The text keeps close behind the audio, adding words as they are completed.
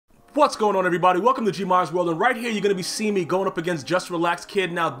What's going on, everybody? Welcome to GmiasWorld, and right here you're going to be seeing me going up against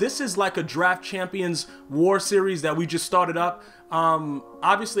JustRelaxKid. Now, this is like a Draft Champions War series that we just started up.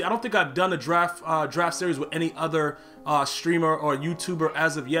 Obviously, I don't think I've done a draft series with any other streamer or YouTuber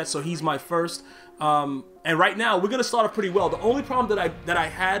as of yet, so he's my first. And right now, we're going to start off pretty well. The only problem that I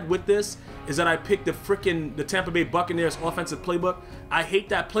had with this is that I picked the Tampa Bay Buccaneers offensive playbook. I hate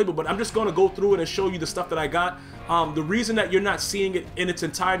that playbook, but I'm just going to go through it and show you the stuff that I got. The reason that you're not seeing it in its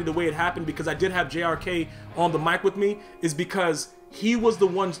entirety the way it happened, because I did have JRK on the mic with me, is because he was the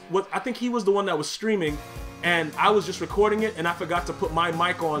one, I think he was the one that was streaming, and I was just recording it, and I forgot to put my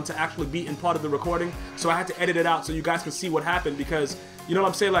mic on to actually be in part of the recording, so I had to edit it out so you guys can see what happened, because, you know what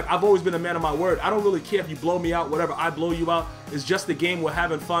I'm saying, like, I've always been a man of my word. I don't really care if you blow me out, whatever, I blow you out. It's just the game, we're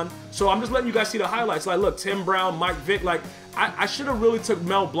having fun. So I'm just letting you guys see the highlights. Like, look, Tim Brown, Mike Vick, like, I should have really took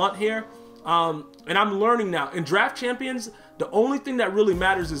Mel Blount here, and I'm learning now. In Draft Champions, the only thing that really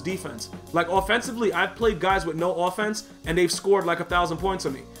matters is defense. Like, offensively, I've played guys with no offense, and they've scored like 1,000 points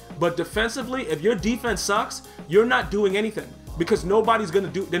on me. But defensively, if your defense sucks, you're not doing anything, because nobody's gonna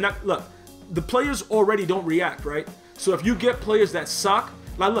do, they're not, look, the players already don't react, right? So if you get players that suck,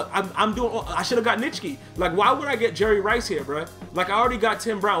 like, look, I should have got Nitschke. Like, why would I get Jerry Rice here, bro? Like, I already got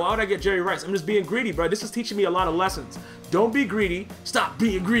Tim Brown. Why would I get Jerry Rice? I'm just being greedy, bro. This is teaching me a lot of lessons. Don't be greedy. Stop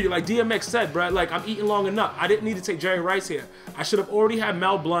being greedy. Like DMX said, bro, like, I'm eating long enough. I didn't need to take Jerry Rice here. I should have already had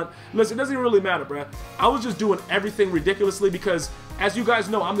Mel Blount. Listen, it doesn't even really matter, bro. I was just doing everything ridiculously because, as you guys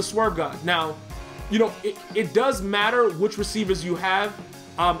know, I'm the Swerve god. Now, you know, it does matter which receivers you have.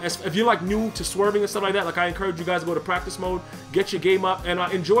 If you're like new to swerving and stuff like that, like, I encourage you guys to go to practice mode, get your game up, and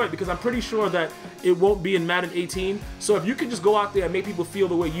enjoy it, because I'm pretty sure that it won't be in Madden 18. So if you can just go out there and make people feel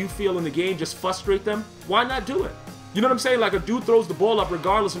the way you feel in the game, just frustrate them, why not do it? You know what I'm saying? Like, a dude throws the ball up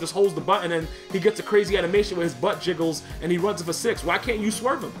regardless and just holds the button, and he gets a crazy animation where his butt jiggles and he runs it for 6. Why can't you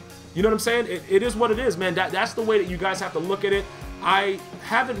swerve him? You know what I'm saying? It is what it is, man. That's the way that you guys have to look at it. I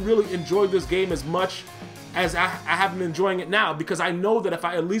haven't really enjoyed this game as much as I have been enjoying it now, because I know that if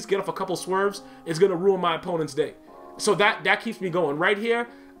I at least get off a couple swerves, it's going to ruin my opponent's day. So that keeps me going. Right here,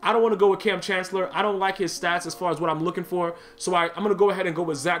 I don't want to go with Cam Chancellor. I don't like his stats as far as what I'm looking for. So I'm going to go ahead and go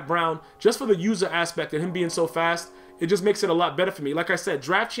with Zach Brown, just for the user aspect and him being so fast. It just makes it a lot better for me. Like I said,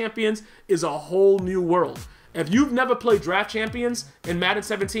 Draft Champions is a whole new world. If you've never played Draft Champions in Madden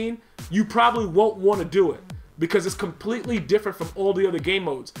 17, you probably won't want to do it, because it's completely different from all the other game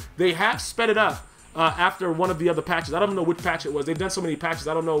modes. They have sped it up after one of the other patches. I don't know which patch it was. They've done so many patches.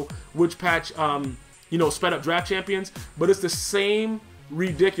 I don't know which patch, you know, sped up Draft Champions, but it's the same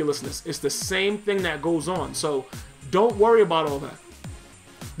ridiculousness. It's the same thing that goes on. So don't worry about all that.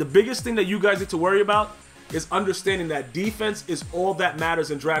 The biggest thing that you guys need to worry about is understanding that defense is all that matters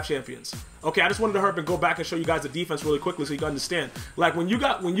in Draft Champions. Okay, I just wanted to hurry up and go back and show you guys the defense really quickly so you can understand. Like, when you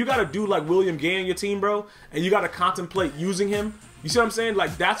got a dude like William Gay on your team, bro, and you got to contemplate using him, you see what I'm saying?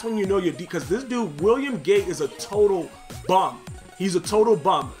 Like, that's when you know you're deep, because this dude, William Gay, is a total bum. He's a total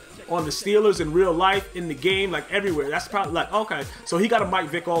bum on the Steelers in real life, in the game, like, everywhere. That's probably, like, okay. So he got a Mike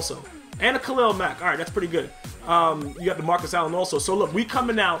Vick also. And a Khalil Mack. All right, that's pretty good. You got the Marcus Allen also. So, look, we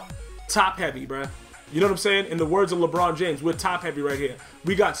coming out top heavy, bruh. You know what I'm saying? In the words of LeBron James, we're top heavy right here.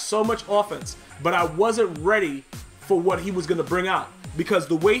 We got so much offense, but I wasn't ready for what he was going to bring out, because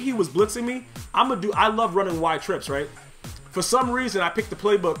the way he was blitzing me, I love running wide trips, right? For some reason, I picked the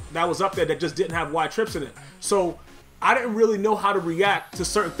playbook that was up there that just didn't have wide trips in it. So I didn't really know how to react to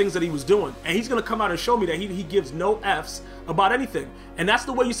certain things that he was doing. And he's going to come out and show me that he gives no Fs about anything. And that's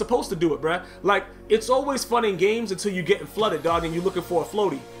the way you're supposed to do it, bruh. Like, it's always fun in games until you're getting flooded, dog, and you're looking for a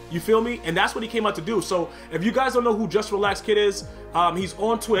floaty. You feel me? And that's what he came out to do. So if you guys don't know who JustRelaxKid is, he's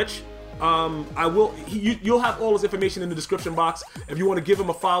on Twitch. You'll have all his information in the description box. If you want to give him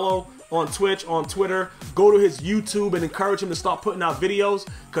a follow on Twitch, on Twitter, go to his YouTube and encourage him to start putting out videos,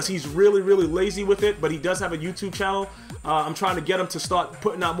 because he's really, really lazy with it, but he does have a YouTube channel. I'm trying to get him to start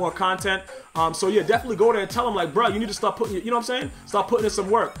putting out more content. So yeah, definitely go there and tell him, like, bro, you need to start putting, you know what I'm saying? Start putting in some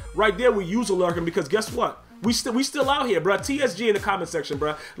work. Right there, we use lurking, because guess what? We still out here, bro. TSG in the comment section,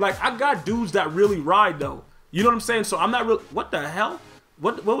 bro. Like, I got dudes that really ride, though. You know what I'm saying? So I'm not real. What the hell?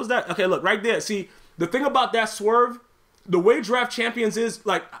 What was that? Okay, look, right there. See, the thing about that swerve, the way Draft Champions is,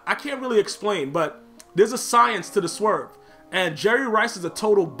 like, I can't really explain, but there's a science to the swerve. And Jerry Rice is a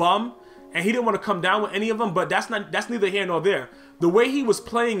total bum, and he didn't want to come down with any of them, but that's neither here nor there. The way he was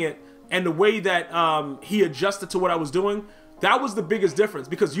playing it and the way that he adjusted to what I was doing, that was the biggest difference,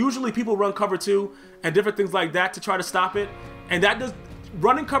 because usually people run cover 2 and different things like that to try to stop it. And that does,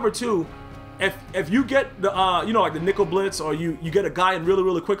 running cover 2, if you get the, you know, like the nickel blitz, or you get a guy in really,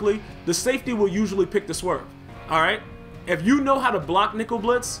 really quickly, the safety will usually pick the swerve, all right? If you know how to block nickel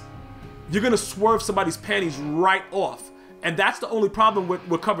blitz, you're gonna swerve somebody's panties right off. And that's the only problem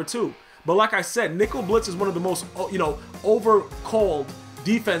with cover 2. But like I said, nickel blitz is one of the most, you know, overcalled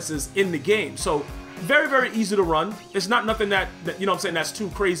defenses in the game. So very, very easy to run. It's not nothing that you know what I'm saying, that's too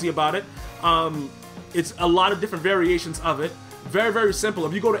crazy about it. It's a lot of different variations of it. Very, very simple.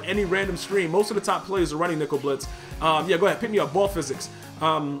 If you go to any random stream, most of the top players are running nickel blitz. Yeah, go ahead, pick me up. Ball physics.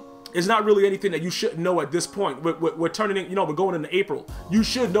 It's not really anything that you shouldn't know at this point. We're turning in, you know, we're going into April. You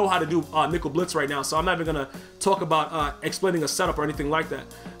should know how to do nickel blitz right now. So I'm not even gonna talk about explaining a setup or anything like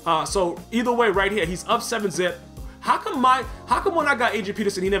that. So either way, right here, he's up 7-zip. How come when I got Adrian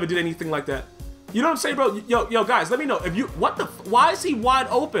Peterson, he never did anything like that? You know what I'm saying, bro? Yo, guys, let me know if you. Why is he wide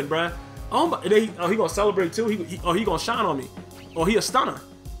open, bruh? Oh my, he gonna celebrate too. He gonna shine on me. Oh, he a stunner.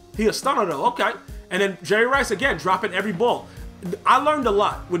 He a stunner though. Okay. And then Jerry Rice again dropping every ball. I learned a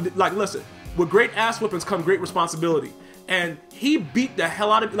lot. Listen, with great ass whippings come great responsibility. And he beat the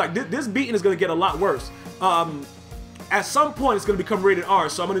hell out of me. Like this beating is gonna get a lot worse. At some point it's gonna become rated R.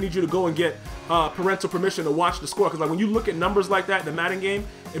 So I'm gonna need you to go and get parental permission to watch the score. Because like when you look at numbers like that in the Madden game,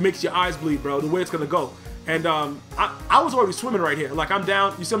 it makes your eyes bleed, bro. The way it's gonna go. And I was already swimming right here. Like I'm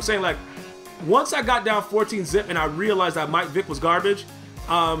down. You see what I'm saying? Like once I got down 14-zip and I realized that Mike Vick was garbage.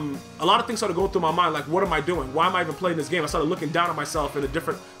 A lot of things started going through my mind, like, what am I doing? Why am I even playing this game? I started looking down at myself in a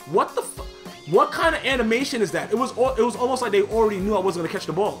different, what kind of animation is that? It was almost like they already knew I wasn't gonna catch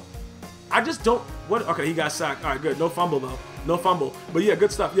the ball. I just don't, okay, he got sacked. All right, good, no fumble though, no fumble. But yeah,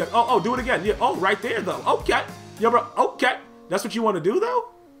 good stuff. Yeah, oh, do it again. Yeah, oh, right there though. Okay, yeah, bro. Okay, that's what you want to do though?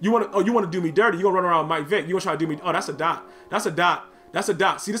 You want to do me dirty? You gonna run around with Mike Vick? You gonna try to do me? Oh, that's a dot. That's a dot. That's a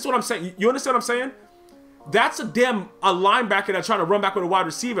dot. See, this is what I'm saying. You understand what I'm saying? That's a linebacker that's trying to run back with a wide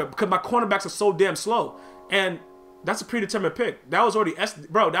receiver because my cornerbacks are so damn slow. And that's a predetermined pick. That was already,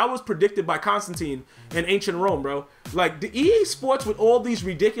 bro, that was predicted by Constantine in ancient Rome, bro. Like, the EA Sports with all these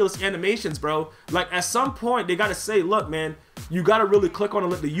ridiculous animations, bro, like, at some point, they got to say, look, man, you got to really click on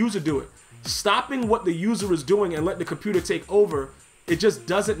and let the user do it. Stopping what the user is doing and let the computer take over, it just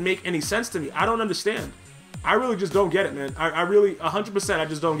doesn't make any sense to me. I don't understand. I really just don't get it, man. I really, 100%, I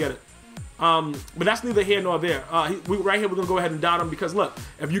just don't get it. But that's neither here nor there. Right here, we're going to go ahead and dot him because, look,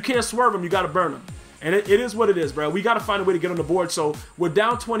 if you can't swerve him, you got to burn him. And it is what it is, bro. We got to find a way to get on the board. So we're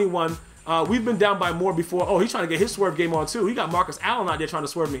down 21. We've been down by more before. Oh, he's trying to get his swerve game on, too. He got Marcus Allen out there trying to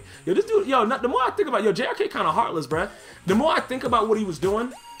swerve me. Yo, this dude, yo, the more I think about, JRK kind of heartless, bro. The more I think about what he was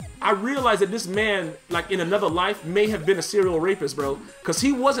doing, I realized that this man, like, in another life, may have been a serial rapist, bro. Because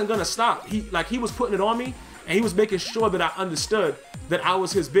he wasn't going to stop. He was putting it on me. And he was making sure that I understood that I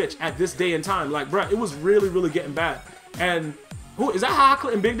was his bitch at this day and time. Like, bruh, it was really, really getting bad. And who is that? Ha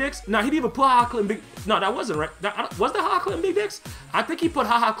Clinton Big Dicks? No, he didn't even put Ha Clinton Big. No, that wasn't right. Was that Ha Clinton Big Dicks? I think he put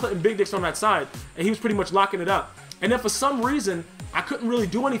Ha Clinton Big Dicks on that side, and he was pretty much locking it up. And then for some reason, I couldn't really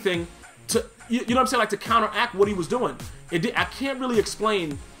do anything to, you know what I'm saying, like to counteract what he was doing. I can't really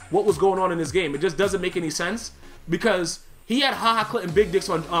explain what was going on in this game. It just doesn't make any sense because he had Ha Clinton Big Dicks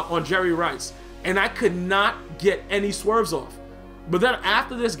on Jerry Rice. And I could not get any swerves off. But then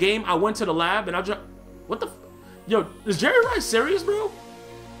after this game, I went to the lab and I just, what the, yo, is Jerry Rice serious, bro?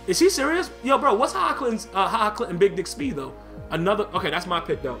 Is he serious? Yo, bro, what's Ha Clinton Big Dick speed though? Another, okay, that's my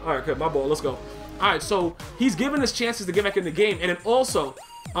pick though. All right, good, my ball, let's go. All right, so he's giving us chances to get back in the game, and then also,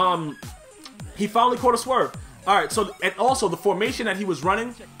 he finally caught a swerve. All right, so and also the formation that he was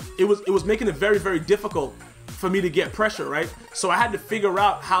running, it was making it very, very difficult for me to get pressure, right? So I had to figure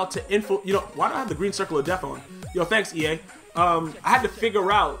out how to you know, why do I have the green circle of death on? Yo, thanks, EA. I had to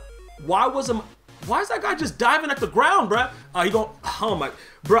figure out why is that guy just diving at the ground, bruh? Oh my,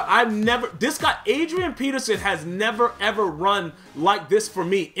 bruh, this guy, Adrian Peterson has never ever run like this for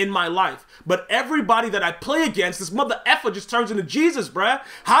me in my life. But everybody that I play against, this mother effer just turns into Jesus, bruh.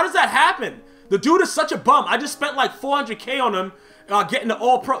 How does that happen? The dude is such a bum. I just spent like 400K on him, getting the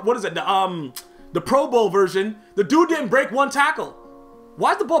all-pro, what is it, the Pro Bowl version. The dude didn't break one tackle.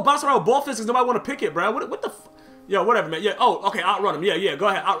 Why is the ball bouncing around with ball physics? Nobody want to pick it, bro. What the f? Yo, whatever, man. Yeah, oh, okay, outrun him. Yeah, go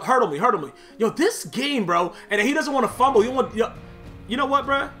ahead. Hurdle me. Yo, this game, bro, and he doesn't want to fumble. You know what,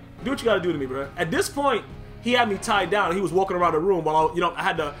 bro? Do what you got to do to me, bro. At this point, he had me tied down, and he was walking around the room while I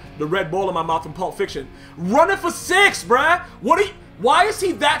had the red ball in my mouth from Pulp Fiction. Running for 6, bro. Why is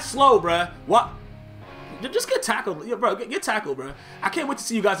he that slow, bro? What? Just get tackled. Yeah, bro, get tackled, bro. I can't wait to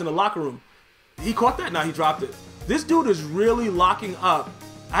see you guys in the locker room. He caught that? Nah, he dropped it. This dude is really locking up.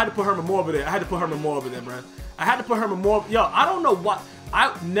 I had to put Herman Moore over there. Bro. I had to put Herman Moore. Yo, I don't know what.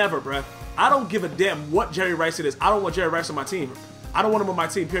 Bro. I don't give a damn what Jerry Rice it is. I don't want Jerry Rice on my team. I don't want him on my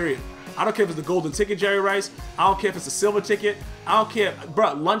team, period. I don't care if it's the golden ticket, Jerry Rice. I don't care if it's a silver ticket. I don't care,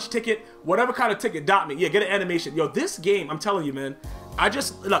 bro, lunch ticket. Whatever kind of ticket, dot me. Yeah, get an animation. Yo, this game, I'm telling you, man, I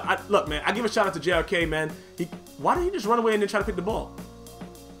just, look, man, I give a shout out to JRK, man. Why did he just run away and then try to pick the ball?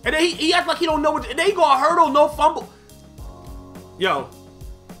 And then he acts like he don't know what, and then he go a hurdle, no fumble. Yo,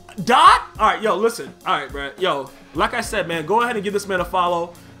 Dot? All right, yo, listen. All right, bro. Yo, like I said, man, go ahead and give this man a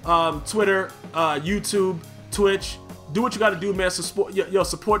follow. Twitter, YouTube, Twitch. Do what you got to do, man.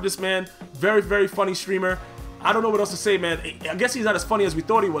 Support this man. Very, very funny streamer. I don't know what else to say, man. I guess he's not as funny as we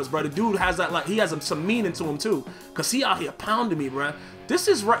thought he was, bro. The dude has that, like, he has some meaning to him, too. Because he out here pounding me, bro. This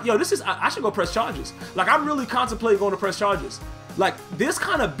is, right, yo, this is, I should go press charges. Like, I'm really contemplating going to press charges. Like, this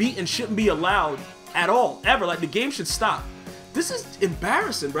kind of beating shouldn't be allowed at all, ever. Like, the game should stop. This is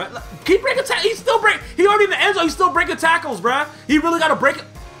embarrassing, bro. Like, keep breaking tackles. He's still breaking. He already in the end zone. He's still breaking tackles, bro. He really got to break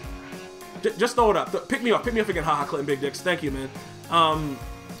it. Just throw it up. Pick me up. Pick me up again, haha, Clinton Big Dicks. Thank you, man.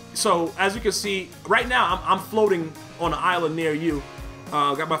 So, as you can see, right now, I'm floating on an island near you.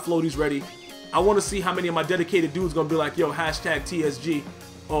 Got my floaties ready. I want to see how many of my dedicated dudes going to be like, yo, hashtag TSG.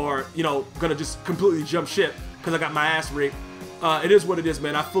 Or, you know, going to just completely jump ship because I got my ass raped. It is what it is,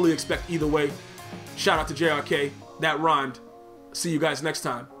 man. I fully expect either way. Shout out to JRK. That rhymed. See you guys next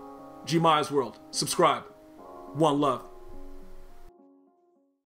time. GmiasWorld. Subscribe. One love.